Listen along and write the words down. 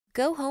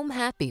Go home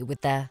happy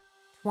with the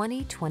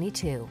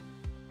 2022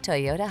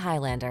 Toyota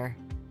Highlander.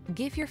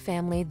 Give your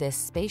family this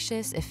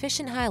spacious,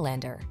 efficient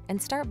Highlander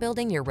and start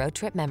building your road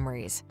trip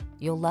memories.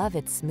 You'll love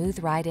its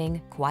smooth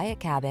riding, quiet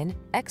cabin,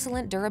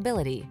 excellent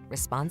durability,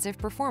 responsive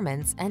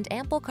performance, and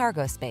ample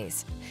cargo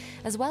space,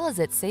 as well as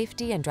its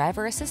safety and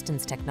driver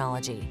assistance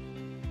technology.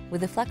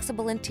 With a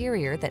flexible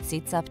interior that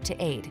seats up to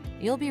 8,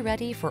 you'll be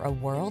ready for a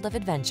world of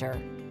adventure.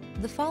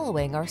 The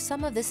following are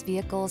some of this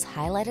vehicle's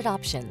highlighted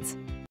options: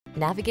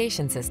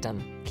 navigation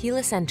system,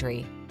 keyless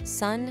entry,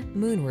 sun,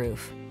 moonroof,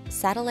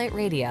 satellite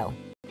radio,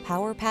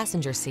 power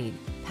passenger seat,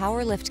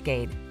 power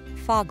liftgate,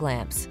 fog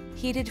lamps,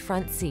 heated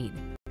front seat,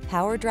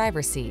 power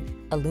driver seat,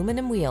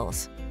 aluminum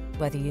wheels.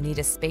 Whether you need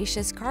a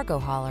spacious cargo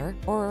hauler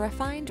or a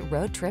refined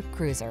road trip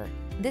cruiser,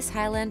 this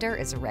Highlander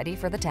is ready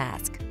for the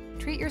task.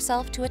 Treat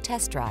yourself to a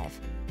test drive.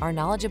 Our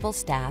knowledgeable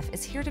staff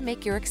is here to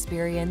make your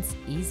experience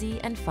easy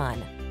and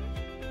fun.